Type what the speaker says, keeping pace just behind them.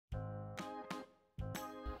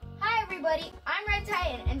everybody, I'm Red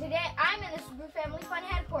Titan, and today I'm in the Super Family Fun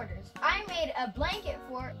headquarters. I made a blanket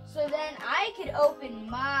for it so then I could open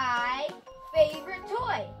my favorite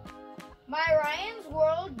toy. My Ryan's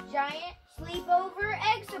World Giant Sleepover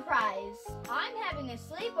Egg Surprise. I'm having a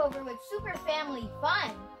sleepover with Super Family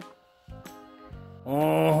Fun.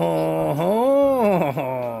 Oh,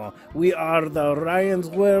 we are the Ryan's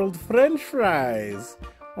World French fries.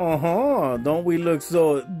 Don't we look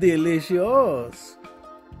so delicious?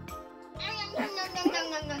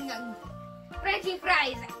 Frenchy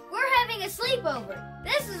fries. We're having a sleepover.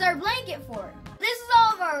 This is our blanket for it. This is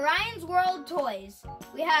all of our Ryan's World toys.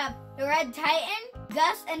 We have the Red Titan,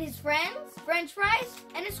 Gus and his friends, French fries,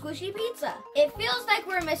 and a squishy pizza. It feels like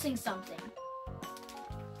we're missing something.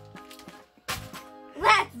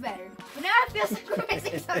 That's better. But now it feels like we're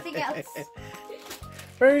missing something else.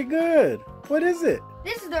 Very good. What is it?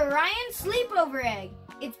 This is the Ryan Sleepover Egg.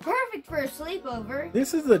 It's perfect for a sleepover.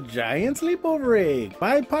 This is the Giant Sleepover Egg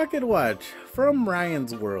by Pocket Watch from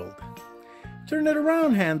Ryan's World. Turn it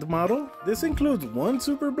around, hand model. This includes one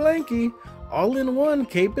super blankie, all-in-one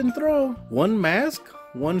cape and throw, one mask,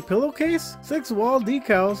 one pillowcase, 6 wall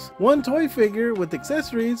decals, one toy figure with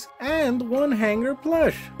accessories, and one hanger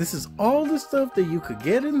plush. This is all the stuff that you could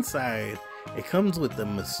get inside. It comes with a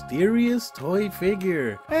mysterious toy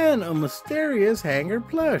figure and a mysterious hanger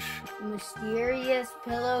plush. Mysterious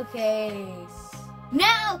pillowcase.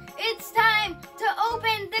 Now it's time to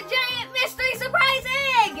open the giant mystery surprise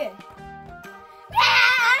egg!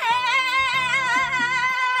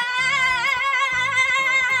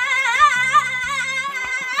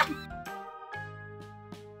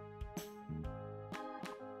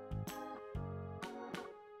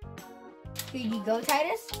 Here you go,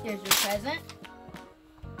 Titus. Here's your present.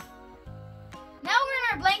 Now we're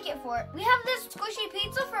in our blanket for it. We have this squishy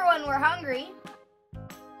pizza for when we're hungry.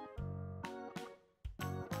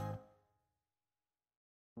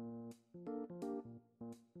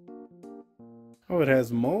 Oh, it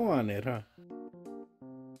has Mo on it, huh?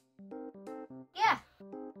 Yeah.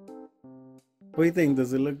 What do you think?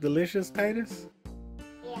 Does it look delicious, Titus?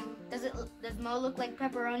 Yeah. Does Mo look like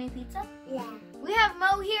pepperoni pizza? Yeah. We have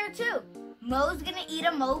Mo here too. Mo's gonna eat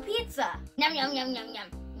a Mo pizza. Yum yum yum yum yum.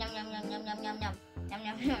 Yum yum yum yum yum yum yum. Yum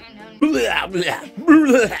yum yum yum.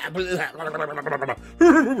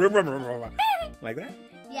 Like that?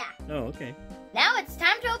 Yeah. Oh, okay. Now it's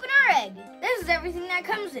time to open our egg. This is everything that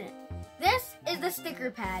comes in it. This is the sticker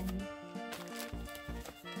pad.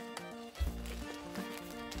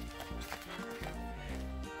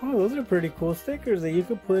 Oh, those are pretty cool stickers that you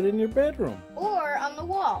could put in your bedroom. Or on the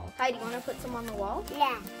wall. Heidi, you want to put some on the wall?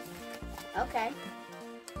 Yeah. Okay.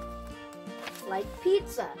 Like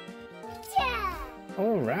pizza. Yeah.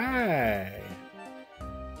 All right.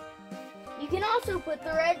 You can also put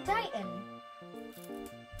the Red Titan.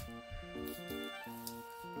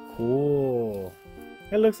 Cool.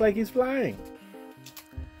 It looks like he's flying.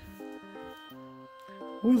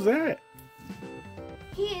 Who's that?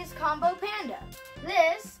 He is Combo Panda.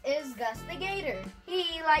 This is Gus the Gator.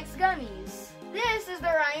 He likes gummies. This is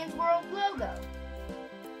the Ryan's World logo.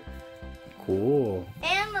 Cool.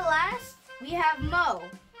 And the last, we have Mo.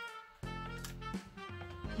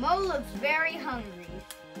 Mo looks very hungry.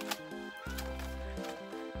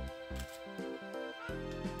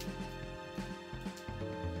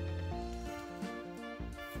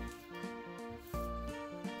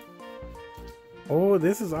 Oh,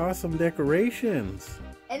 this is awesome decorations.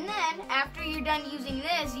 And then, after you're done using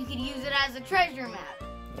this, you could use it as a treasure map.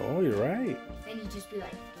 Oh, you're right. Then you'd just be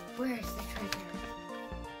like, where's the treasure?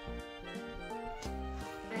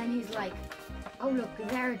 And he's like, oh look,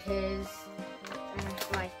 there it is. And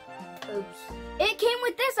it's like, oops. It came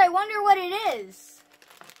with this, I wonder what it is.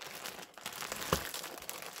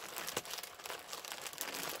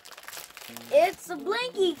 It's a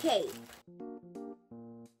blankie cape.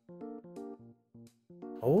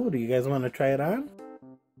 Oh, do you guys want to try it on?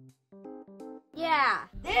 Yeah,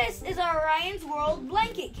 this is our Ryan's World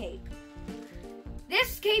blanket cape.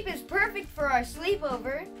 This cape is perfect for our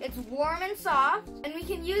sleepover. It's warm and soft, and we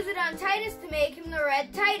can use it on Titus to make him the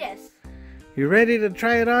Red Titus. You ready to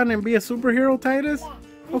try it on and be a superhero, Titus?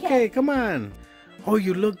 Yeah. Okay, come on. Oh,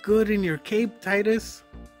 you look good in your cape, Titus.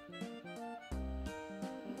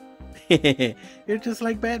 You're just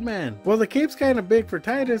like Batman. Well, the cape's kind of big for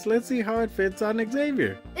Titus. Let's see how it fits on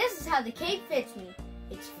Xavier. This is how the cape fits me.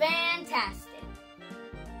 It's fantastic.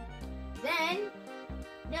 Then,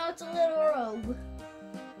 now it's a little robe.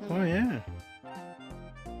 Oh, yeah.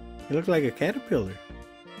 You look like a caterpillar.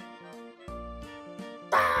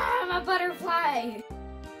 Ah, I'm a butterfly.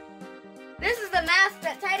 This is the mask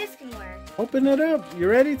that Titus can wear. Open it up. You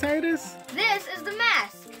ready, Titus? This is the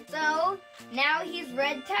mask. So now he's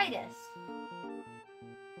Red Titus.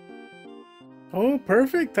 Oh,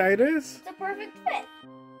 perfect, Titus. It's a perfect fit.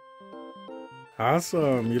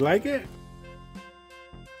 Awesome. You like it?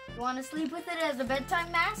 You want to sleep with it as a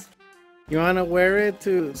bedtime mask? You want to wear it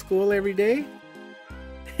to school every day?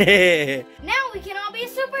 Now we can all be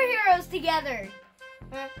superheroes together.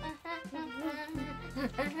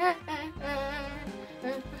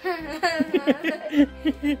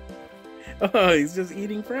 Oh, he's just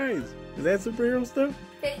eating fries. Is that superhero stuff?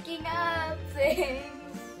 Picking up things.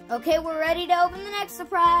 Okay, we're ready to open the next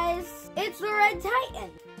surprise. It's the Red Titan.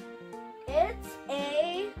 It's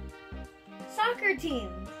a soccer team.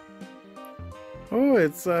 Oh,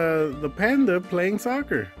 it's the panda playing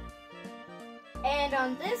soccer. And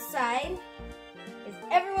on this side is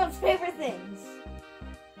everyone's favorite things.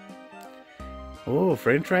 Oh,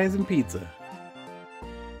 French fries and pizza.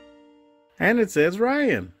 And it says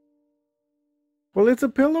Ryan. Well, it's a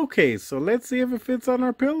pillowcase, so let's see if it fits on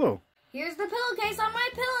our pillow. Here's the pillowcase on my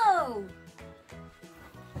pillow.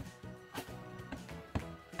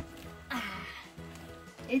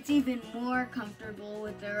 It's even more comfortable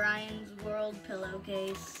with the Ryan's World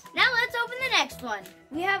pillowcase. Now let's open the next one.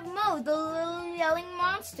 We have Mo, the little yelling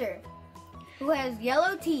monster, who has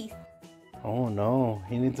yellow teeth. Oh no,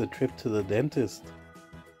 he needs a trip to the dentist.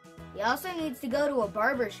 He also needs to go to a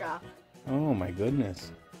barber shop. Oh my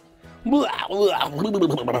goodness. Yeah,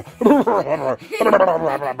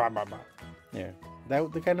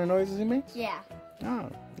 that the kind of noises he makes? Yeah. Oh,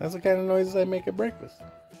 that's the kind of noises I make at breakfast.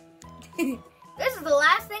 This is the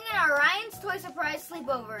last thing in our Ryan's Toy Surprise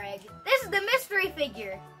sleepover egg. This is the mystery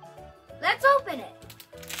figure. Let's open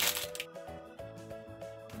it.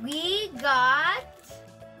 We got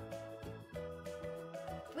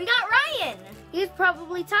Ryan. He's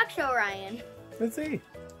probably talk show Ryan. Let's see.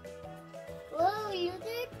 Whoa, you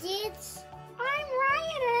did it. I'm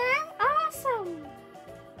Ryan and I'm awesome.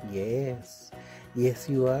 Yes. Yes,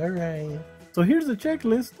 you are, Ryan. So here's the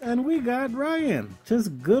checklist, and we got Ryan.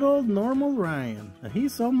 Just good old normal Ryan.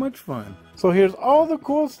 He's so much fun. So here's all the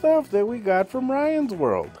cool stuff that we got from Ryan's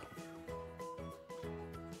World.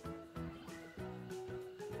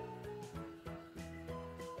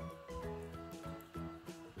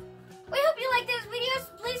 We hope you like this video,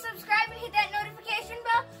 so please subscribe and hit that notification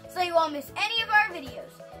bell so you won't miss any of our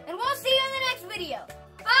videos. And we'll see you in the next video.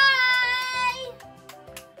 Bye!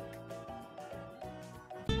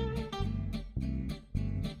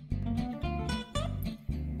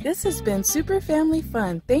 This has been Super Family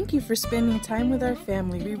Fun. Thank you for spending time with our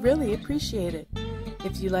family. We really appreciate it.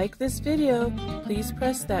 If you like this video, please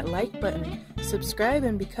press that like button, subscribe,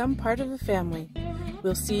 and become part of the family.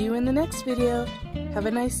 We'll see you in the next video. Have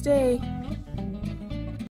a nice day.